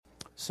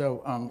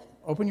So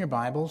open your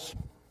Bibles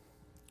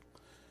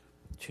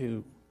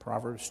to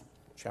Proverbs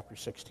chapter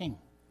 16.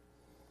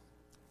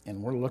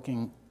 And we're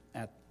looking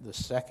at the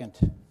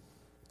second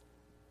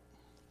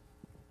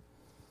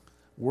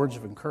words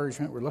of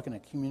encouragement. We're looking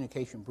at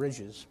communication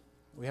bridges.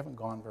 We haven't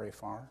gone very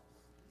far,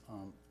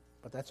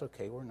 but that's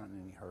okay. We're not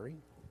in any hurry.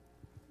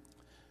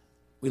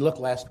 We looked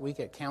last week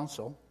at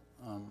counsel.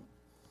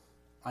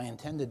 I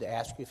intended to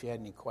ask you if you had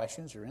any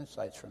questions or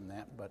insights from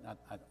that, but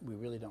we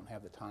really don't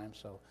have the time,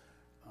 so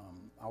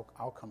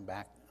I'll come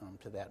back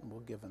to that, and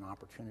we'll give an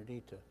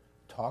opportunity to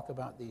talk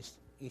about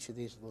each of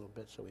these a little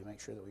bit so we make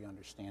sure that we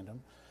understand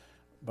them.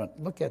 But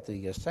look at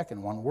the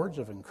second one, words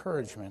of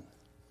encouragement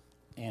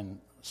and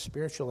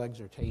spiritual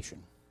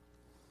exhortation.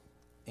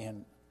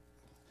 And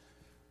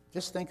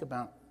just think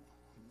about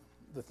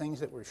the things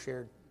that were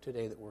shared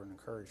today that were an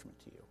encouragement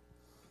to you.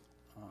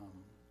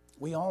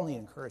 We all need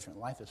encouragement.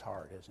 Life is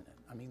hard, isn't it?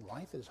 I mean,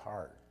 life is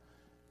hard.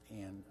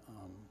 And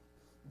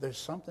there's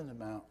something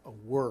about a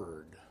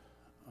word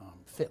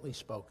fitly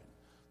spoken.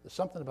 There's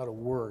something about a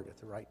word at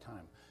the right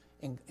time.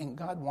 And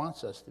God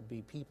wants us to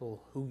be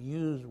people who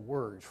use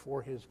words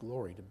for His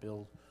glory to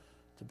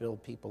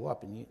build people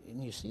up. And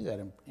you see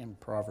that in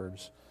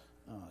Proverbs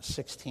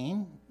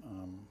 16.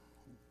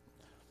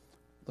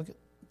 Look at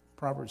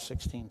Proverbs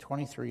 16,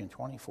 23 and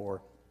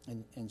 24,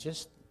 and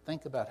just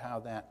think about how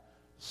that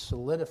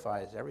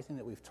solidifies everything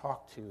that we've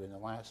talked to in the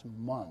last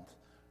month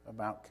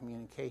about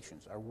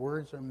communications. Our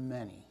words are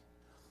many.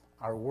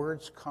 Our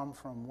words come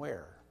from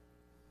where?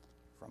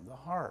 From the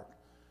heart.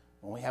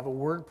 When we have a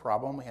word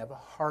problem, we have a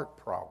heart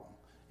problem.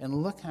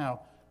 And look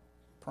how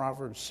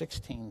Proverbs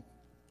 16,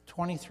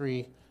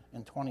 23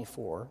 and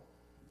 24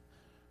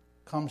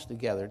 comes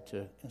together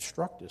to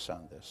instruct us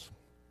on this.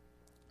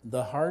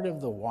 The heart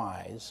of the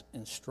wise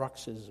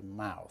instructs his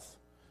mouth.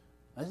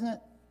 Isn't it?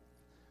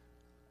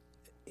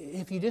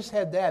 If you just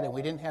had that and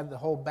we didn't have the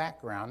whole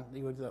background,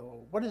 you would go,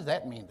 well, what does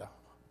that mean?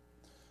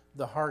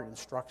 The heart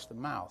instructs the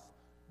mouth.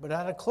 But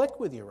I'd click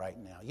with you right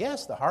now.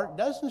 Yes, the heart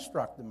does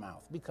instruct the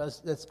mouth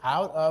because it's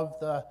out of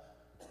the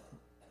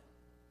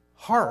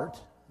heart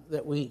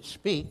that we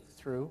speak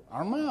through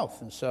our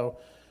mouth. And so,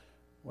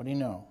 what do you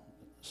know?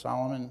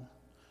 Solomon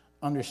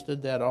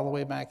understood that all the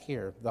way back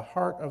here. The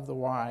heart of the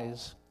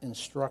wise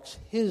instructs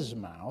his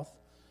mouth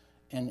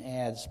and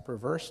adds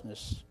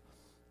perverseness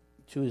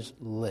to his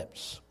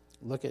lips.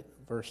 Look at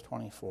verse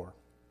 24.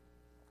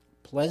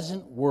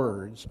 Pleasant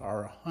words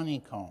are a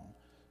honeycomb,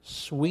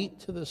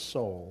 sweet to the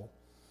soul,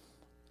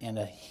 and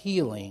a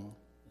healing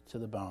to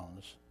the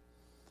bones.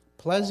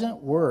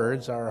 Pleasant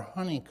words are a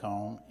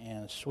honeycomb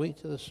and sweet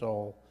to the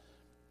soul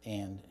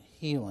and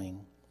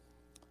healing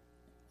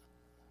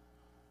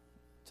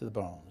to the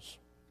bones.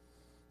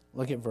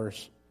 Look at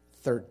verse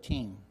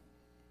 13.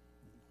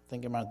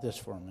 Think about this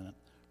for a minute.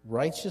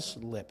 Righteous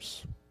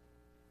lips.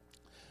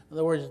 In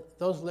other words,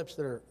 those lips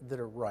that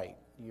are right.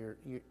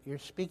 You're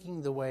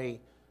speaking the way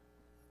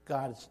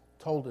God's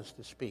told us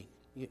to speak.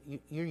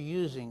 You're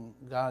using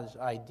God's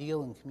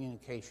ideal in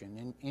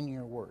communication in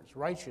your words.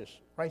 Righteous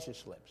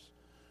lips.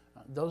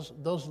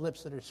 Those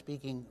lips that are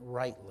speaking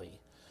rightly.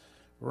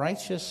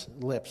 Righteous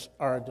lips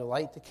are a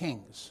delight to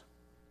kings.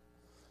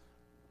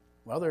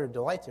 Well, they're a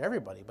delight to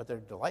everybody, but they're a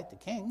delight to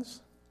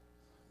kings.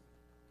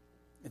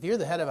 If you're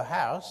the head of a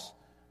house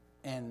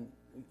and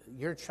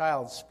your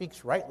child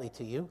speaks rightly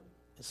to you,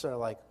 it's sort of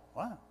like,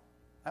 wow,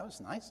 that was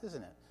nice,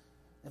 isn't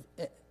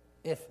it?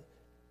 If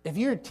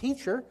you're a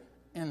teacher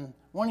and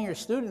one of your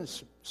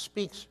students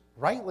speaks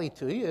rightly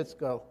to you, it's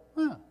go,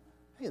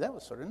 hey, that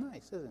was sort of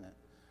nice, isn't it?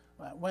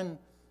 When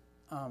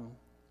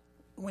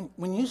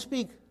you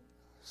speak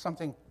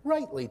something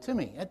rightly to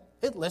me,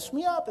 it lifts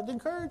me up, it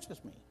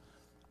encourages me.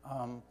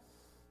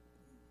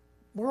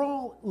 We're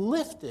all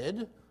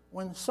lifted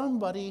when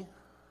somebody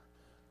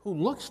who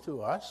looks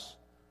to us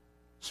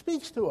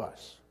speaks to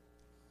us.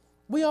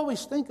 We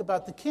always think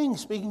about the king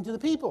speaking to the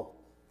people.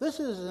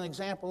 This is an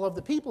example of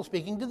the people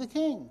speaking to the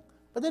king.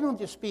 But they don't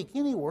just speak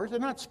any words. They're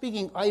not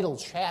speaking idle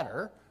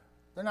chatter.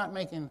 They're not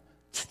making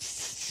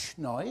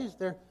noise.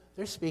 They're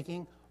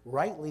speaking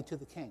rightly to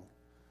the king.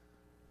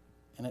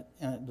 And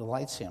it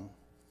delights him.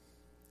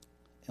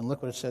 And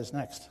look what it says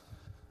next.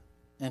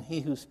 And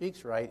he who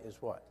speaks right is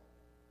what?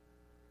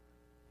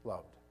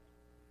 Loved.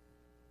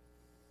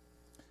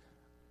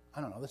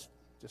 I don't know, this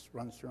just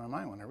runs through my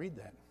mind when I read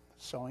that.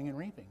 Sowing and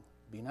reaping.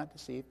 Be not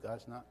deceived,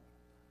 God's not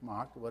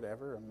mocked.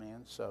 Whatever a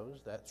man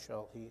sows, that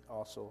shall he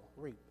also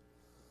reap.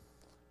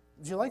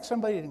 Would you like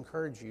somebody to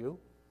encourage you?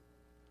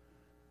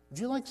 Would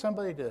you like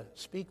somebody to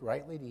speak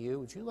rightly to you?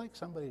 Would you like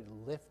somebody to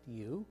lift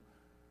you?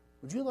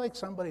 Would you like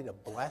somebody to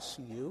bless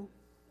you?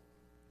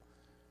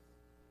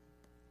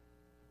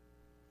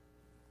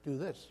 Do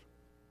this.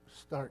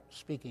 Start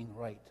speaking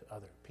right to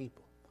other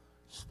people.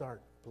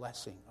 Start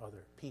blessing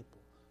other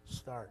people.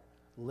 Start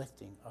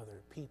lifting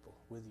other people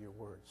with your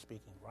words,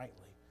 speaking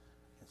rightly.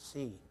 And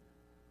see,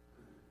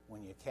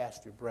 when you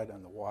cast your bread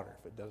on the water,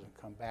 if it doesn't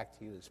come back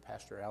to you, as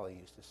Pastor Allie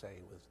used to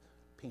say, with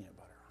peanut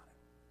butter on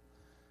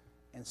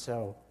it. And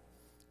so,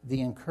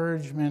 the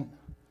encouragement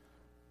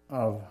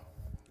of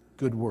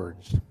good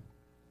words.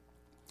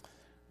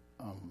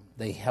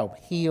 They help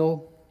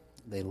heal.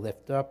 They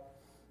lift up.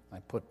 I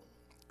put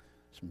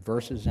some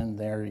verses in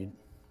there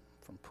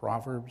from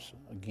Proverbs.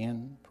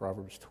 Again,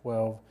 Proverbs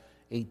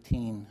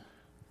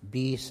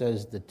 12:18b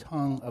says, the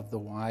tongue of the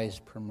wise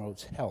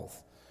promotes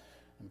health.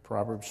 And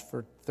Proverbs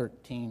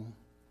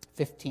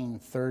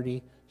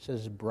 15:30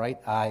 says, bright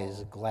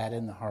eyes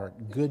gladden the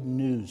heart. Good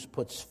news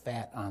puts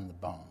fat on the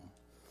bone.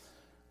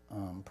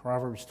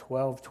 Proverbs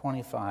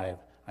 12:25,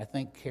 I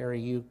think,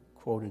 Carrie, you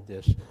quoted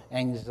this.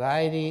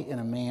 Anxiety in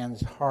a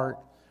man's heart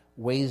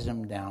weighs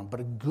him down, but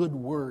a good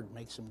word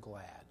makes him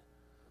glad.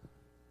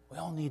 We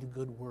all need a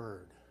good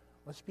word.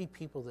 Let's be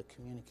people that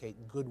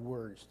communicate good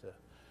words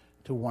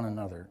to one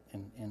another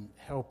and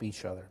help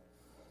each other.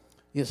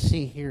 You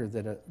see here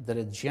that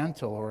a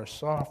gentle or a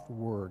soft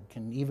word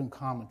can even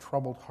calm a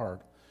troubled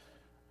heart.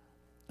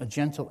 A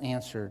gentle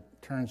answer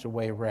turns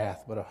away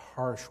wrath, but a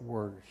harsh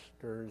word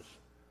stirs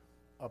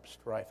up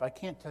strife. I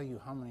can't tell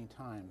you how many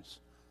times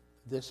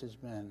this has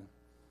been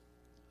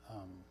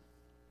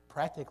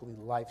practically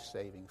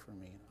life-saving for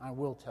me. I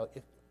will tell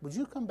you. Would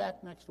you come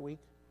back next week?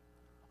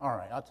 All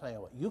right, I'll tell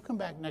you what. You come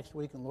back next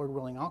week, and Lord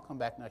willing, I'll come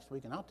back next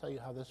week, and I'll tell you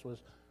how this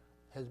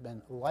has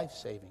been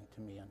life-saving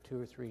to me on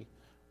 2 or 3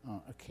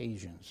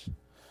 occasions.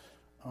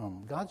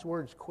 God's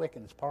word is quick,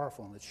 and it's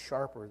powerful, and it's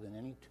sharper than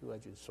any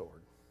two-edged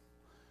sword.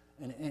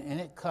 And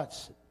it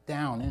cuts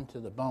down into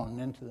the bone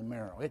and into the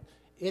marrow.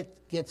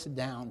 It gets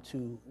down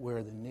to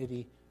where the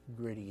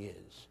nitty-gritty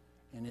is,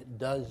 and it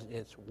does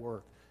its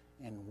work.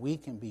 And we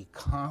can be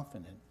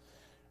confident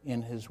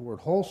in his word.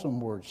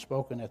 Wholesome words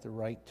spoken at the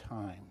right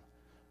time.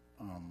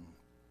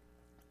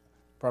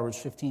 Proverbs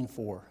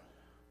 15:4,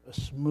 a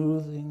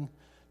smoothing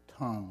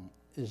tongue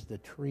is the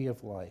tree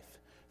of life.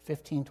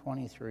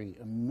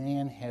 15:23, a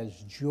man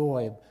has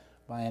joy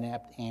by an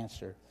apt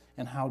answer.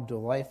 And how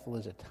delightful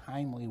is a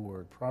timely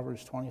word.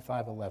 Proverbs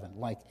 25:11,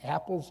 like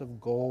apples of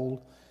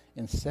gold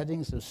in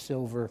settings of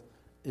silver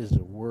is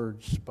a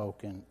word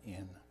spoken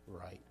in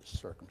right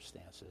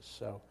circumstances.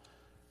 So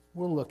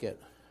we'll look at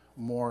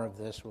more of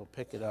this. We'll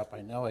pick it up.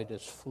 I know I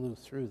just flew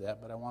through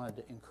that, but I wanted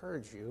to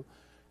encourage you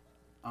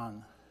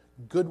on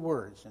good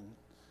words and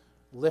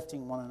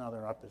lifting one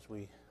another up as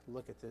we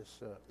look at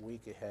this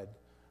week ahead.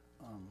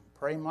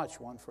 Pray much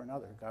one for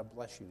another. God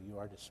bless you. You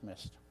are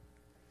dismissed.